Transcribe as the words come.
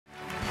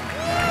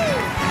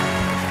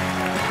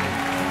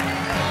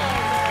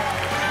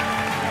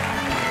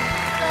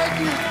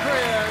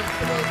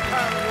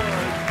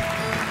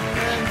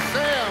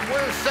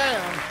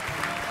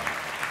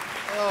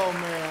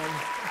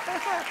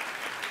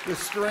The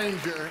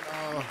stranger.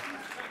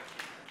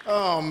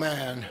 Oh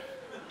man.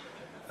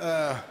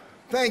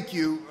 Thank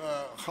you,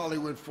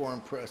 Hollywood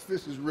Foreign Press.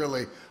 This is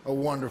really a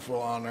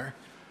wonderful honor.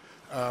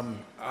 I'm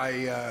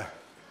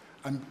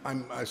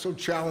so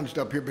challenged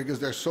up here because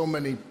there's so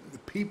many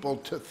people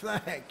to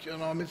thank. You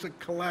know, I mean, it's a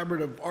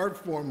collaborative art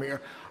form here.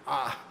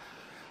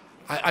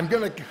 I've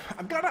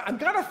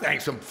gotta thank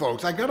some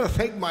folks. I gotta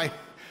thank my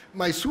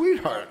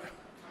sweetheart,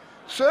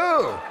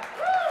 Sue.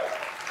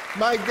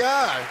 My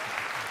God,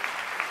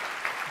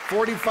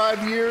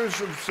 45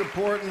 years of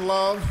support and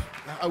love.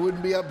 I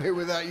wouldn't be up here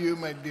without you,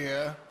 my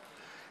dear.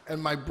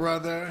 And my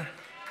brother,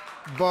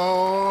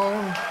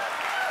 Bo.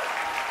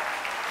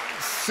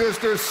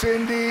 Sister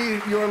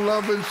Cindy, your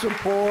love and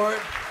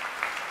support.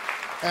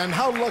 And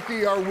how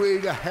lucky are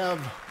we to have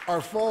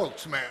our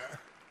folks, man.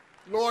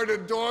 Lord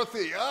and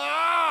Dorothy,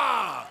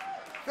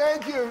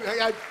 thank you.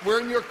 Hey,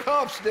 wearing your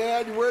cuffs,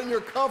 Dad. You're wearing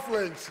your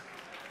cufflinks.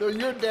 They're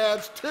your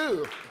dad's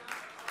too.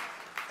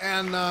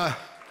 And,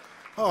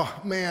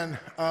 oh man,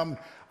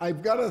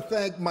 I've got to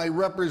thank my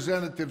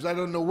representatives. I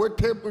don't know,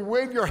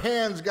 wave your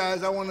hands,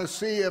 guys. I want to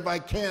see if I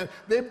can.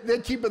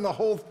 They're keeping the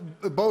whole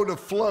boat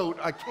afloat.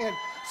 I can't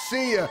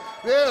see you.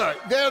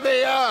 There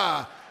they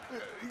are.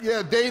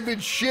 Yeah,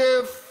 David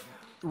Schiff,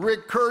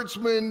 Rick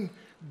Kurtzman,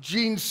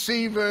 Gene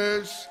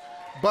Sievers,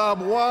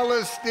 Bob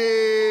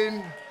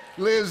Wallerstein,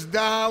 Liz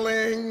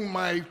Darling,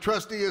 my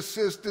trusty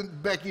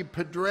assistant, Becky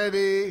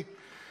Pedretti.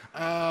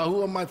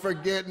 Who am I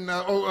forgetting?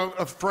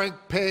 Frank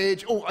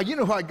Page. Oh, you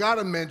know who I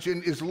gotta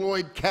mention is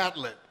Lloyd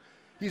Catlett.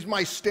 He's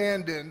my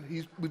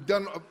stand-in. We've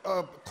done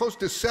close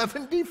to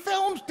 70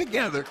 films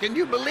together. Can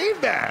you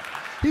believe that?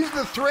 He's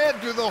the thread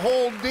through the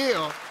whole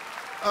deal.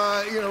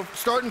 You know,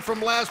 starting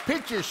from Last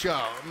Picture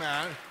Show,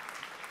 man.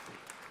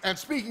 And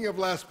speaking of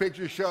Last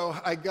Picture Show,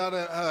 I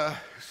gotta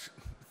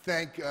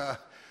thank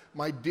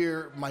my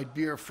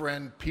dear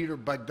friend Peter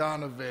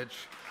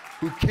Bogdanovich,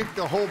 who kicked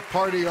the whole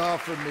party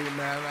off for me,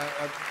 man.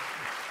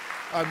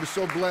 I was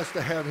so blessed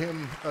to have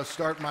him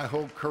start my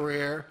whole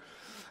career.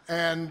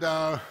 And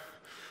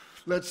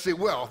let's see,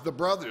 well, the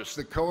brothers,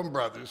 the Coen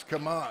brothers,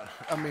 come on.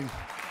 I mean,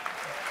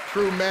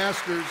 true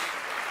masters.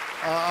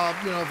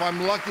 You know, if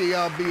I'm lucky,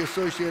 I'll be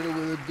associated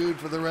with a dude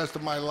for the rest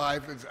of my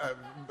life.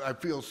 I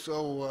feel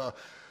so,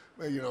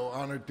 you know,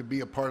 honored to be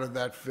a part of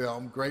that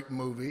film. Great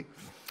movie.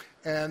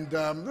 And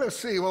let's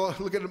see, well,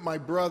 look at my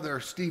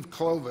brother, Steve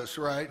Clovis,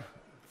 right?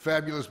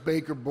 Fabulous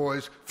Baker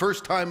Boys.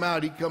 First time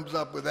out, he comes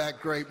up with that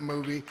great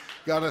movie.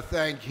 Gotta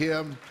thank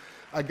him.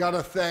 I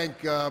gotta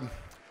thank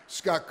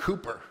Scott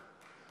Cooper.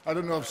 I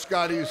don't know if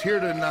Scotty is here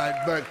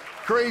tonight, but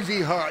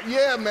Crazy Heart.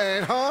 Yeah,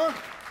 man, huh?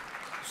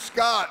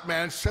 Scott,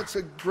 man, such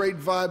a great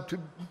vibe to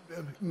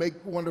make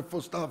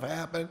wonderful stuff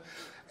happen.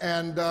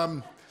 And,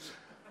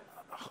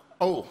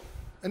 oh,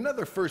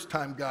 another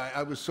first-time guy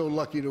I was so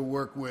lucky to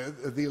work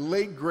with, the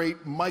late,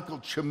 great Michael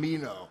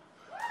Cimino,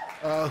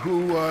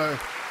 who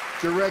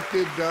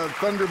directed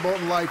Thunderbolt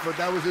and Lightfoot.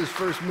 That was his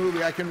first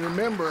movie. I can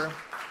remember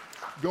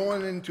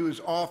going into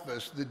his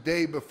office the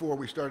day before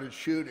we started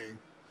shooting,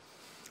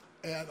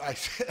 and I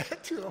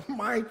said to him,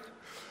 Mike,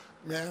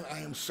 man, I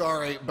am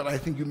sorry, but I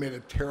think you made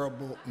a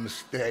terrible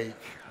mistake.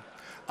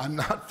 I'm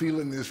not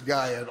feeling this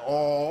guy at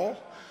all.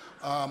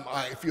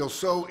 I feel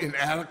so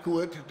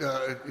inadequate.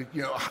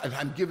 You know,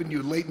 I'm giving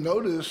you late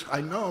notice,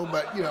 I know,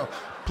 but, you know,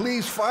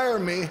 please fire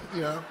me,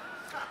 you know.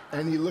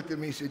 And he looked at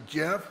me and said,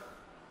 Jeff,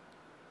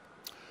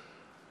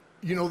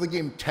 you know the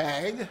game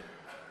tag?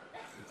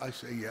 I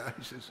say, yeah.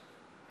 He says,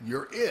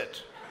 you're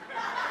it.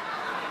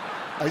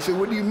 I said,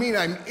 what do you mean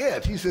I'm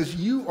it? He says,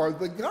 you are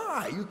the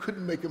guy. You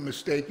couldn't make a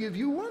mistake if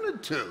you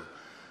wanted to.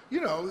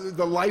 You know,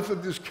 the life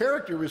of this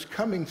character is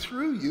coming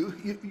through you.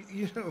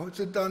 You know, it's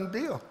a done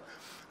deal.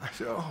 I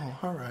said, oh,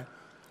 all right.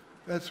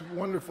 That's a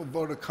wonderful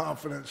vote of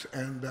confidence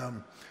and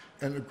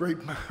a great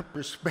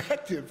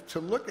perspective to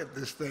look at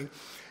this thing.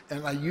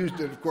 And I used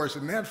it, of course,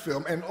 in that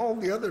film and all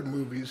the other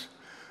movies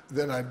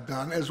that I've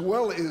done, as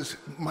well as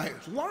my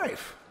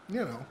life,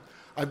 you know.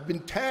 I've been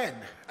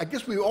tagged. I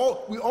guess we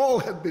all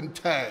have been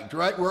tagged,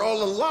 right? We're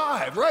all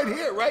alive right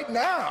here, right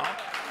now.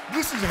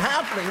 This is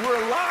happening. We're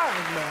alive,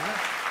 man.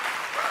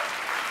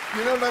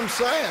 You know what I'm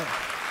saying?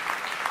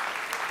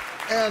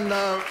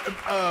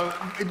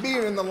 And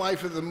being in the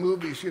life of the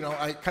movies, you know,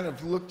 I kind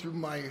of look through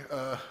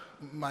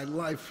my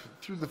life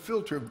through the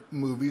filter of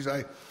movies.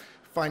 I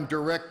find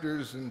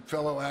directors and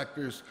fellow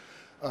actors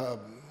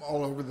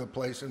all over the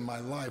place in my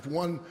life.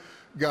 One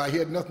guy, he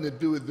had nothing to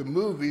do with the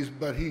movies,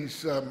 but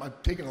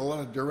I've taken a lot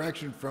of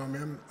direction from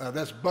him.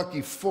 That's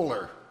Bucky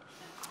Fuller.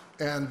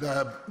 And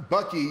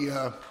Bucky, you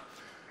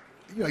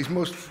know, he's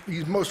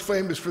most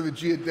famous for the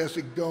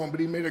geodesic dome, but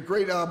he made a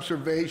great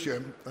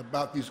observation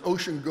about these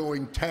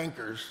ocean-going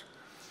tankers.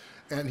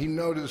 And he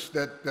noticed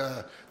that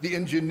the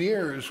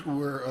engineers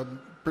were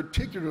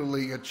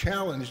particularly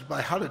challenged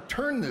by how to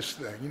turn this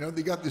thing. You know,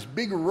 they got this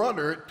big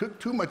rudder. It took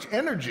too much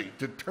energy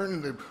to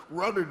turn the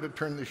rudder to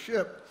turn the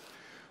ship.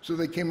 So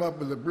they came up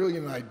with a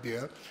brilliant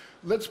idea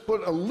let's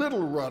put a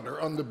little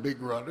rudder on the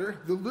big rudder.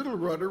 The little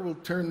rudder will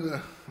turn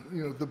the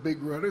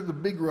big rudder. The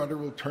big rudder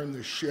will turn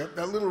the ship.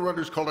 That little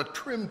rudder is called a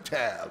trim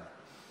tab.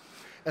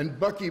 And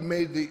Bucky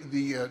made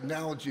the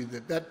analogy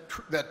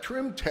that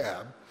trim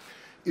tab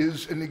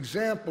is an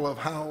example of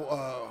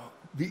how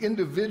the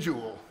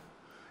individual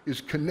is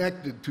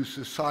connected to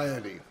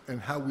society and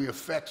how we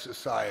affect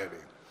society.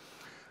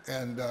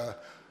 And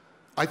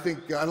I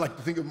like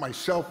to think of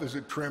myself as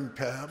a trim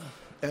tab.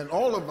 And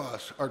all of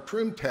us are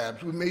trim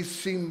tabs. We may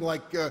seem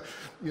like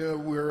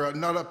we're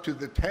not up to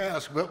the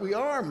task, but we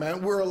are,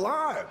 man. We're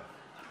alive.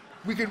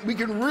 We can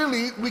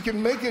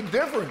make a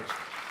difference.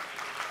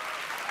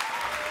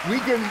 We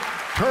can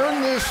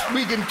turn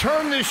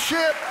this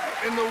ship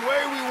in the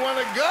way we want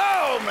to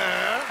go,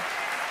 man.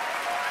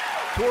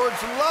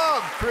 Towards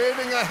love,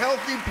 creating a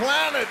healthy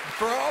planet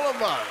for all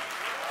of us.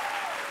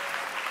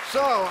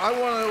 So I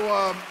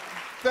want to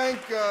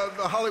thank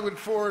the Hollywood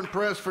Foreign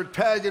Press for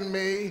tagging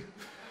me.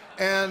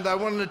 And I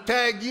wanted to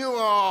tag you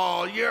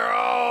all. You're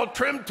all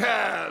trim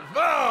tabs.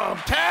 Boom,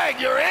 tag,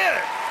 you're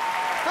in.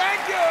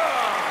 Thank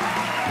you.